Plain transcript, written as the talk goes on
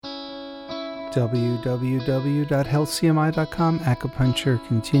www.healthcmi.com, acupuncture,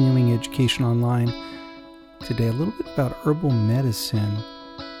 continuing education online. Today, a little bit about herbal medicine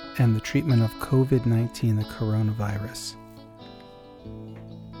and the treatment of COVID-19, the coronavirus.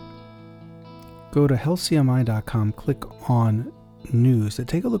 Go to healthcmi.com, click on news to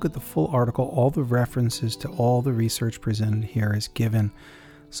take a look at the full article. All the references to all the research presented here is given.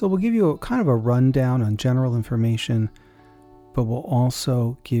 So we'll give you a kind of a rundown on general information, but we'll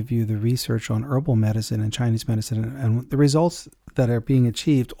also give you the research on herbal medicine and Chinese medicine and the results that are being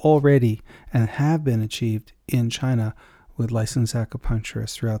achieved already and have been achieved in China with licensed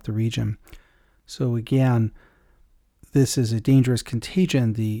acupuncturists throughout the region. So again, this is a dangerous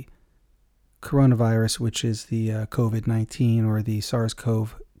contagion, the coronavirus, which is the COVID-19 or the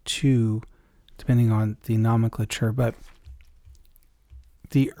SARS-CoV-2, depending on the nomenclature. But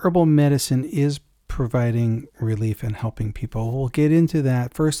the herbal medicine is providing relief and helping people. We'll get into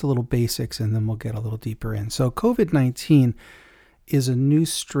that. First, a little basics, and then we'll get a little deeper in. So COVID-19 is a new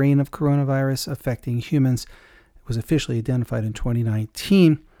strain of coronavirus affecting humans. It was officially identified in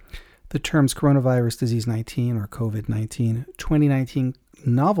 2019. The terms coronavirus disease 19 or COVID-19, 2019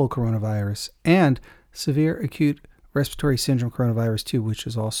 novel coronavirus, and severe acute respiratory syndrome coronavirus 2, which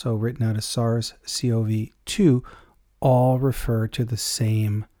is also written out as SARS-CoV-2, all refer to the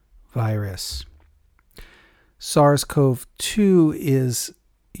same virus. SARS-CoV-2 is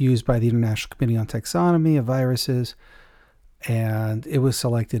used by the International Committee on Taxonomy of Viruses, and it was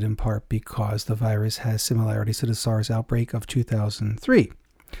selected in part because the virus has similarities to the SARS outbreak of 2003.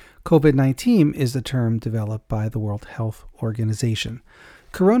 COVID-19 is the term developed by the World Health Organization.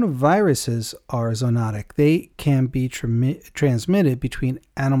 Coronaviruses are zoonotic. They can be transmitted between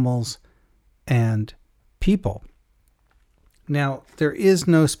animals and people. Now, there is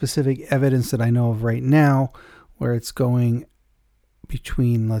no specific evidence that I know of right now where it's going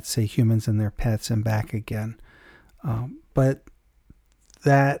between, let's say, humans and their pets and back again. But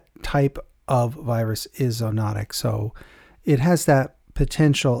that type of virus is zoonotic, so it has that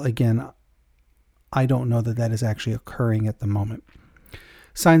potential. Again, I don't know that that is actually occurring at the moment.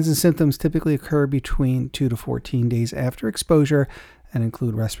 Signs and symptoms typically occur between 2 to 14 days after exposure and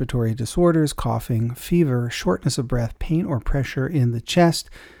include respiratory disorders, coughing, fever, shortness of breath, pain or pressure in the chest,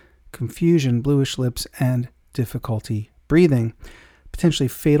 confusion, bluish lips, and difficulty breathing. Potentially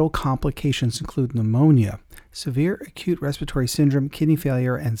fatal complications include pneumonia, severe acute respiratory syndrome, kidney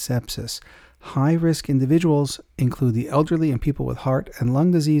failure, and sepsis. High-risk individuals include the elderly and people with heart and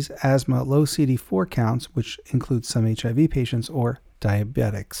lung disease, asthma, low CD4 counts, which includes some HIV patients, or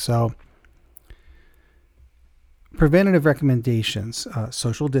diabetics. So, preventative recommendations: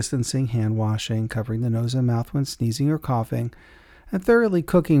 social distancing, hand washing, covering the nose and mouth when sneezing or coughing, and thoroughly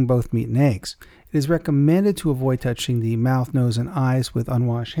cooking both meat and eggs. It is recommended to avoid touching the mouth, nose, and eyes with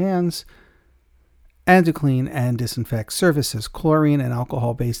unwashed hands, and to clean and disinfect surfaces. Chlorine and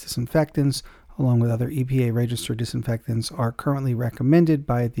alcohol-based disinfectants, along with other EPA-registered disinfectants, are currently recommended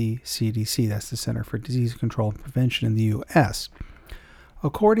by the CDC. That's the Center for Disease Control and Prevention in the U.S.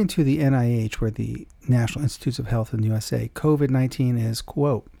 According to the NIH, or the National Institutes of Health in the USA, COVID-19 is,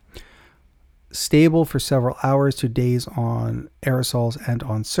 quote, stable for several hours to days on aerosols and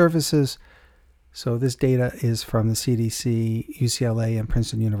on surfaces. So this data is from the CDC, UCLA, and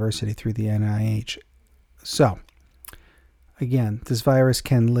Princeton University through the NIH. So, again, this virus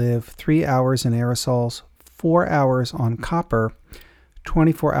can live 3 hours in aerosols, 4 hours on copper,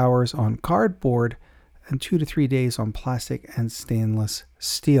 24 hours on cardboard, and 2 to 3 days on plastic and stainless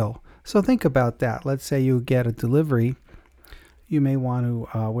steel. So think about that. Let's say you get a delivery. You may want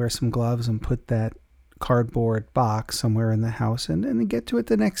to wear some gloves and put that cardboard box somewhere in the house and then get to it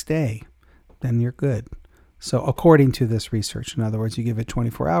the next day. Then you're good. So according to this research, in other words, you give it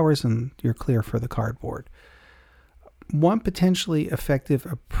 24 hours and you're clear for the cardboard. One potentially effective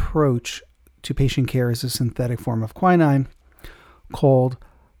approach to patient care is a synthetic form of quinine called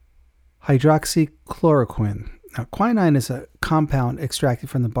hydroxychloroquine. Now, quinine is a compound extracted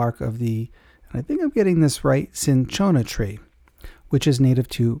from the bark of the, and I think I'm getting this right, cinchona tree, which is native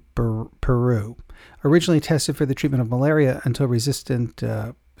to Peru. Originally tested for the treatment of malaria until resistant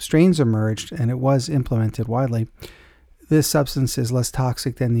strains emerged, and it was implemented widely. This substance is less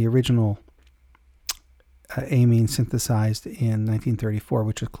toxic than the original amine synthesized in 1934,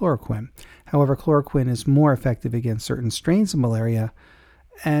 which is chloroquine. However, chloroquine is more effective against certain strains of malaria,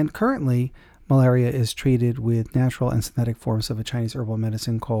 and currently malaria is treated with natural and synthetic forms of a Chinese herbal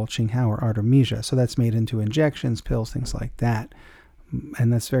medicine called Qinghao or Artemisia. So that's made into injections, pills, things like that.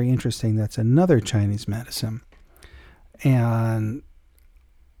 And that's very interesting. That's another Chinese medicine. And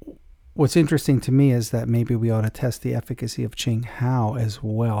what's interesting to me is that maybe we ought to test the efficacy of Qinghao as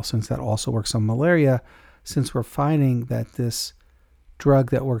well, since that also works on malaria, since we're finding that this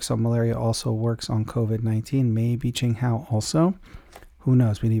drug that works on malaria also works on COVID-19. Maybe Qinghao also. Who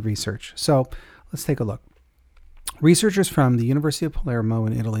knows? We need research. So let's take a look. Researchers from the University of Palermo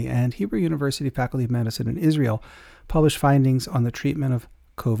in Italy and Hebrew University Faculty of Medicine in Israel published findings on the treatment of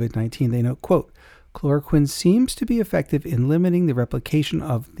COVID-19. They note, quote, chloroquine seems to be effective in limiting the replication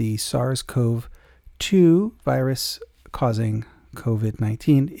of the SARS-CoV-2 virus causing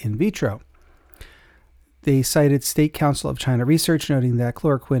COVID-19 in vitro. They cited State Council of China research noting that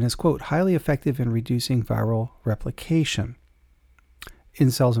chloroquine is, quote, highly effective in reducing viral replication in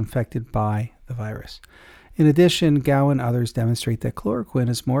cells infected by the virus. In addition, Gao and others demonstrate that chloroquine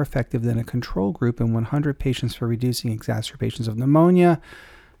is more effective than a control group in 100 patients for reducing exacerbations of pneumonia,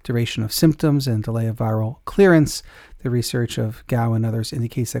 duration of symptoms, and delay of viral clearance. The research of Gao and others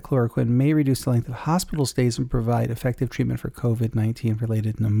indicates that chloroquine may reduce the length of hospital stays and provide effective treatment for COVID-19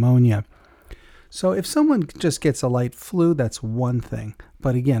 related pneumonia. So if someone just gets a light flu, that's one thing.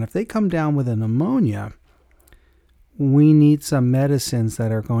 But again, if they come down with a pneumonia, we need some medicines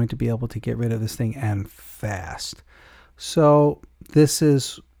that are going to be able to get rid of this thing and fast. So this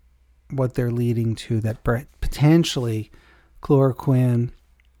is what they're leading to, that potentially chloroquine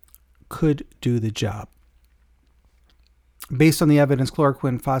could do the job. Based on the evidence,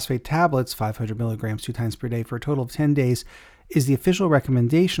 chloroquine phosphate tablets, 500 milligrams 2 times per day for a total of 10 days, is the official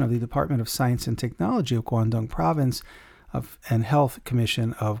recommendation of the Department of Science and Technology of Guangdong Province and Health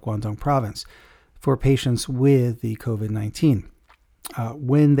Commission of Guangdong Province for patients with the COVID-19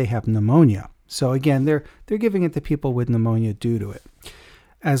 when they have pneumonia. So again, they're giving it to people with pneumonia due to it,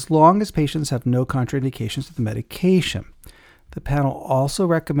 as long as patients have no contraindications to the medication. The panel also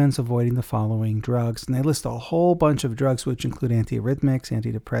recommends avoiding the following drugs, and they list a whole bunch of drugs which include antiarrhythmics,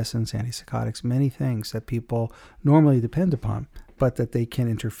 antidepressants, antipsychotics, many things that people normally depend upon, but that they can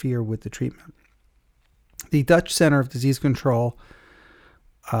interfere with the treatment. The Dutch Center of Disease Control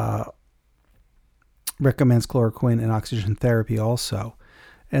recommends chloroquine and oxygen therapy also,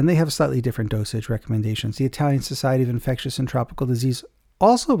 and they have slightly different dosage recommendations. The Italian Society of Infectious and Tropical Disease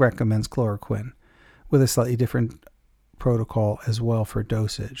also recommends chloroquine with a slightly different protocol as well for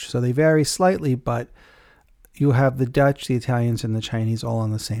dosage. So they vary slightly, but you have the Dutch, the Italians, and the Chinese all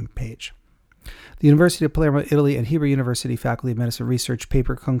on the same page. The University of Palermo, Italy, and Hebrew University Faculty of Medicine research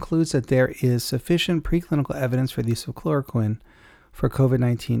paper concludes that there is sufficient preclinical evidence for the use of chloroquine for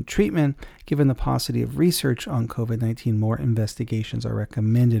COVID-19 treatment. Given the paucity of research on COVID-19, more investigations are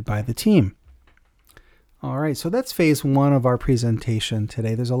recommended by the team. All right, so that's phase one of our presentation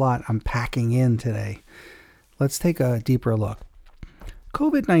today. There's a lot I'm packing in today. Let's take a deeper look.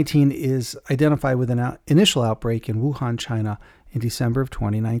 COVID-19 is identified with an initial outbreak in Wuhan, China in December of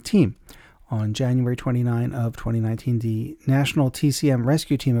 2019. On January 29 of 2019, the National TCM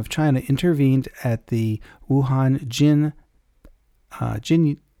Rescue Team of China intervened at the Wuhan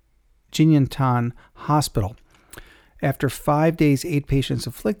Jinyintan Hospital. After 5 days, 8 patients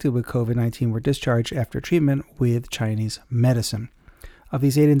afflicted with COVID-19 were discharged after treatment with Chinese medicine. Of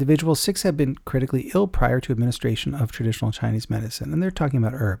these 8 individuals, 6 had been critically ill prior to administration of traditional Chinese medicine, and they're talking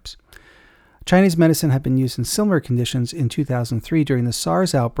about herbs. Chinese medicine had been used in similar conditions in 2003 during the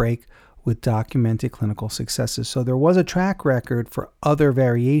SARS outbreak with documented clinical successes. So there was a track record for other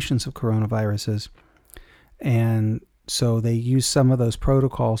variations of coronaviruses, and so they used some of those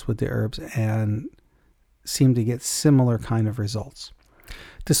protocols with the herbs and seemed to get similar kind of results.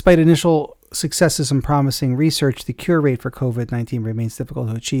 Despite initial successes and promising research, the cure rate for COVID-19 remains difficult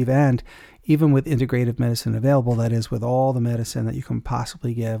to achieve, and even with integrative medicine available, that is, with all the medicine that you can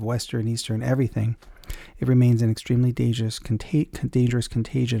possibly give, Western, Eastern, everything, it remains an extremely dangerous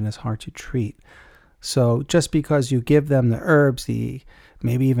contagion and is hard to treat. So just because you give them the herbs,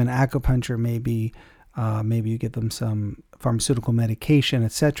 maybe even acupuncture, maybe you give them some pharmaceutical medication,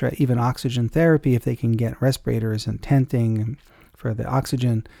 etc., even oxygen therapy, if they can get respirators and tenting for the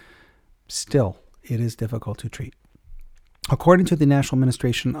oxygen, still, it is difficult to treat. According to the National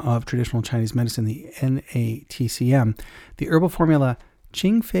Administration of Traditional Chinese Medicine, the NATCM, the herbal formula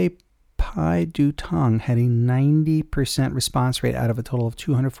Qingfei Pai Du Tong had a 90% response rate out of a total of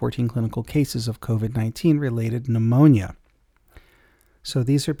 214 clinical cases of COVID-19 related pneumonia. So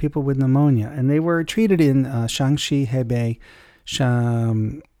these are people with pneumonia, and they were treated in Shaanxi, Hebei,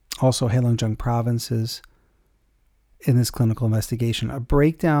 also Heilongjiang provinces in this clinical investigation. A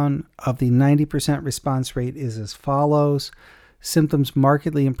breakdown of the 90% response rate is as follows. Symptoms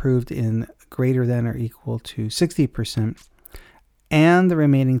markedly improved in greater than or equal to 60%, and the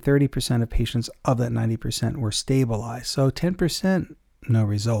remaining 30% of patients of that 90% were stabilized. So 10%, no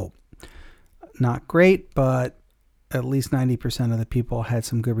result. not great, but at least 90% of the people had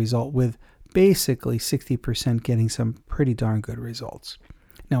some good result, with basically 60% getting some pretty darn good results.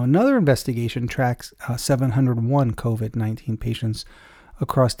 Now, another investigation tracks 701 COVID-19 patients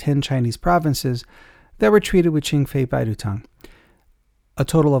across 10 Chinese provinces that were treated with Qingfei Baidutang. A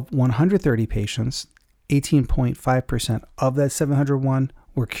total of 130 patients, 18.5% of that 701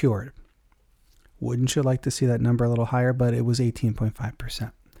 were cured. Wouldn't you like to see that number a little higher? But it was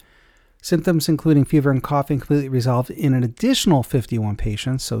 18.5%. Symptoms including fever and coughing completely resolved in an additional 51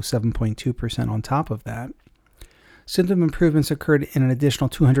 patients, so 7.2% on top of that. Symptom improvements occurred in an additional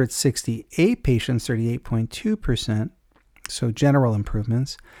 268 patients, 38.2%, so general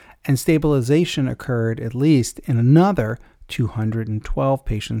improvements. And stabilization occurred at least in another 212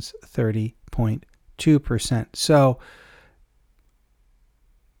 patients, 30.2%. So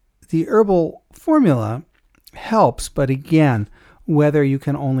the herbal formula helps, but again, whether you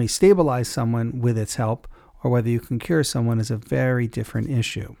can only stabilize someone with its help or whether you can cure someone is a very different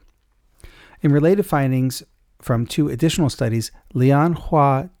issue. In related findings from 2 additional studies,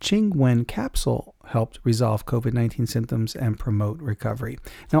 Lianhua Qingwen capsule helped resolve COVID-19 symptoms and promote recovery.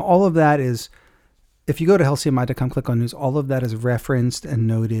 Now, all of that is, if you go to healthcmi.com, click on news, all of that is referenced and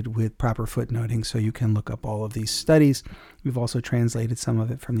noted with proper footnoting, so you can look up all of these studies. We've also translated some of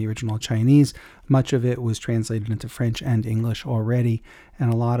it from the original Chinese. Much of it was translated into French and English already,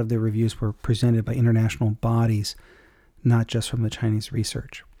 and a lot of the reviews were presented by international bodies, not just from the Chinese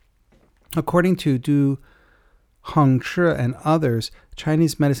research. According to Du Hongshi and others,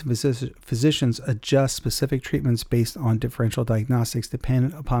 Chinese medicine physicians adjust specific treatments based on differential diagnostics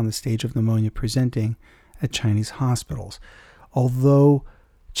dependent upon the stage of pneumonia presenting at Chinese hospitals. Although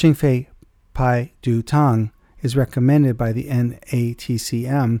Qingfei Baidutang is recommended by the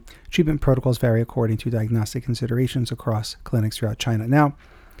NATCM, treatment protocols vary according to diagnostic considerations across clinics throughout China. Now,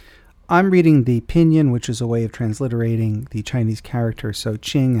 I'm reading the pinyin, which is a way of transliterating the Chinese character. So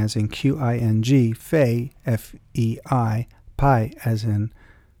Qing as in Qing, Fei, Fei, Pai as in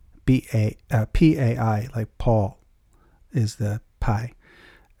Pai, like Paul is the Pai,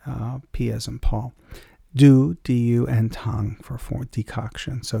 P as in Paul. Du, Du, and Tang for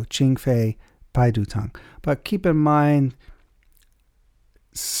decoction. So Qingfei Baidutang. But keep in mind,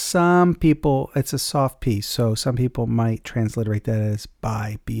 some people, it's a soft P, so some people might transliterate that as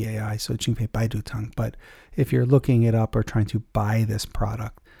Bai, B-A-I, so Qingfei Baidutang. But if you're looking it up or trying to buy this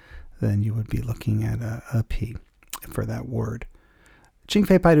product, then you would be looking at a P for that word.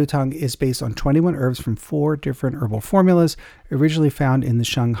 Qingfei Baidutang is based on 21 herbs from 4 different herbal formulas, originally found in the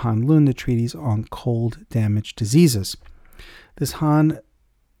Shang Han Lun, the treatise on cold damaged diseases. This Han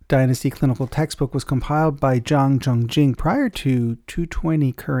Dynasty clinical textbook was compiled by Zhang Zhongjing prior to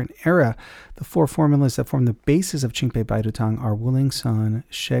 220 current era. The 4 formulas that form the basis of Qingfei Baidutang are Wuling San,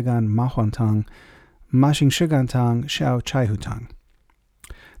 Shegan Mahuantang, Maxing Shigantang, Xiao Chaihutang.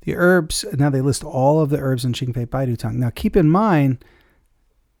 The herbs, now they list all of the herbs in Qingfei Baidutang. Now keep in mind,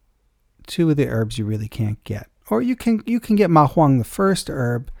 2 of the herbs you really can't get. Or you can get Mahuang, the first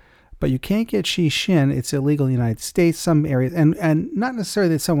herb, but you can't get Xixin. It's illegal in the United States, some areas, and not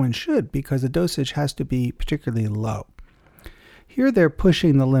necessarily that someone should, because the dosage has to be particularly low. Here they're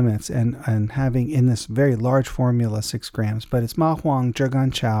pushing the limits and having in this very large formula 6 grams, but it's Mahuang,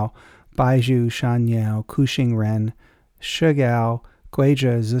 Zhegan Chao, Baizhu, Shanyao, Kuxing Ren, Shigao,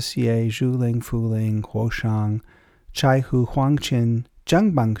 Guizhe, Zixie, Zhuling, Fuling, Huoshang, Chaihu, Huangqin,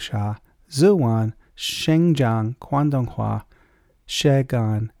 Zhangbangsha, Ziwan, Shengjiang, Guangdonghua,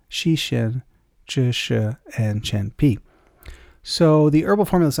 Shegan, Xixin, Zhishi, and Qianpi. So the herbal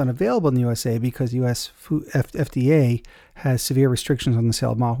formula is unavailable in the USA because U.S. FDA has severe restrictions on the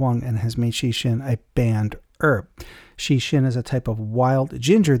sale of Mahuang and has made Xixin a banned herb. Xixin is a type of wild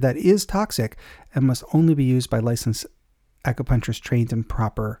ginger that is toxic and must only be used by licensed acupuncturists trained in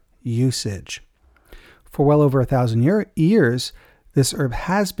proper usage. For well over 1,000 years, this herb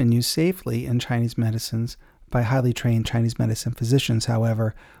has been used safely in Chinese medicines by highly trained Chinese medicine physicians.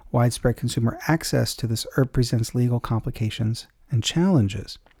 However, widespread consumer access to this herb presents legal complications and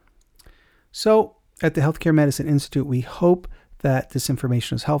challenges. So, at the Healthcare Medicine Institute, we hope that this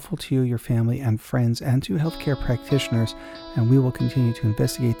information is helpful to you, your family, and friends, and to healthcare practitioners, and we will continue to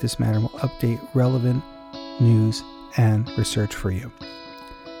investigate this matter and will update relevant news and research for you.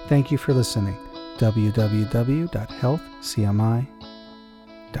 Thank you for listening.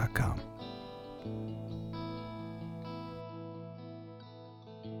 www.healthcmi.com